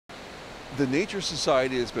The Nature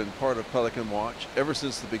Society has been part of Pelican Watch ever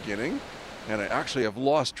since the beginning, and I actually have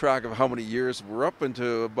lost track of how many years. We're up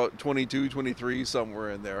into about 22, 23,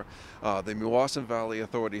 somewhere in there. The Mewasan Valley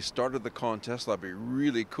Authority started the contest. That'd be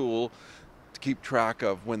really cool to keep track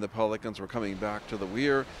of when the pelicans were coming back to the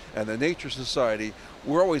weir. And the Nature Society,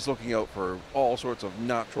 we're always looking out for all sorts of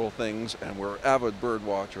natural things, and we're avid bird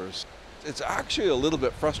watchers. It's actually a little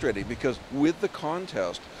bit frustrating because with the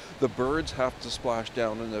contest, the birds have to splash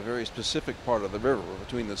down in a very specific part of the river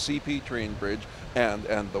between the CP train bridge and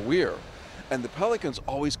the weir. And the pelicans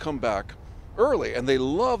always come back early, and they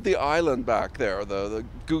love the island back there, the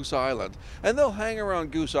Goose Island. And they'll hang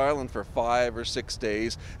around Goose Island for 5 or 6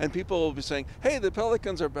 days, and people will be saying, hey, the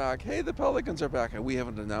pelicans are back, hey, the pelicans are back. And we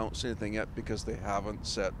haven't announced anything yet because they haven't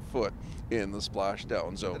set foot in the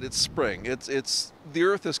splashdown zone. It's spring. It's the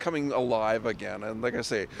earth is coming alive again. And like I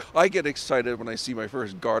say, I get excited when I see my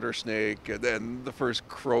first garter snake and then the first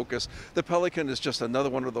crocus. The pelican is just another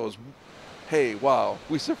one of those, hey, wow,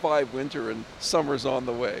 we survived winter and summer's on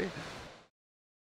the way.